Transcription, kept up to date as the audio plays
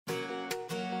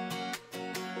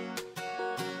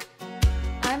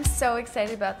so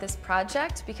excited about this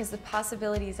project because the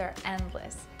possibilities are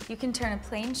endless. You can turn a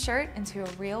plain shirt into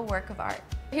a real work of art.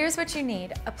 Here's what you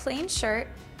need: a plain shirt,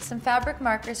 some fabric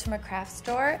markers from a craft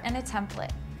store, and a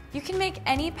template. You can make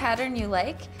any pattern you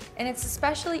like, and it's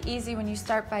especially easy when you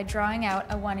start by drawing out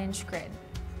a 1-inch grid.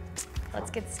 Let's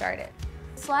get started.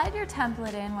 Slide your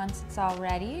template in once it's all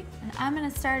ready, and I'm going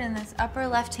to start in this upper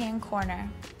left-hand corner.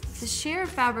 The sheer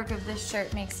fabric of this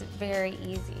shirt makes it very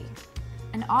easy.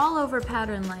 An all-over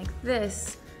pattern like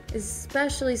this is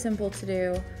especially simple to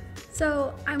do,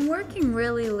 so I'm working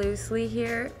really loosely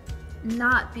here,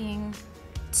 not being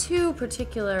too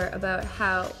particular about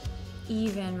how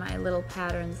even my little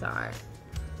patterns are.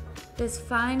 This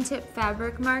fine tip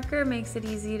fabric marker makes it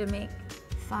easy to make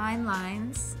fine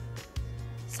lines.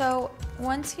 So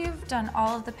once you've done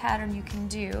all of the pattern you can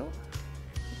do,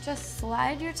 just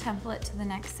slide your template to the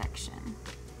next section.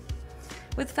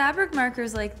 With fabric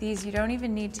markers like these, you don't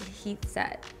even need to heat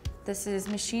set. This is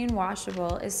machine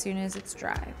washable as soon as it's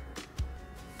dry.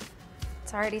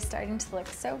 It's already starting to look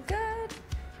so good.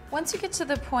 Once you get to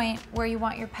the point where you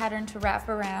want your pattern to wrap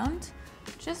around,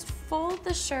 just fold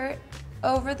the shirt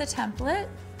over the template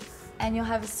and you'll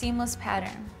have a seamless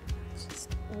pattern.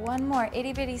 Just one more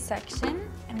itty bitty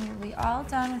section and you'll be all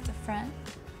done with the front.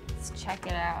 Let's check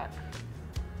it out.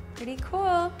 Pretty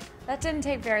cool. That didn't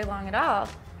take very long at all.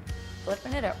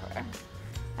 Flipping it over.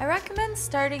 I recommend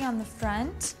starting on the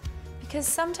front because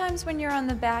sometimes when you're on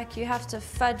the back you have to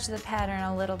fudge the pattern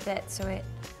a little bit so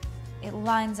it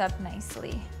lines up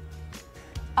nicely.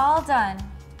 All done.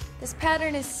 This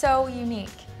pattern is so unique.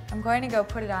 I'm going to go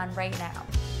put it on right now.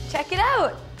 Check it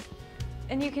out!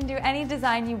 And you can do any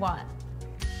design you want.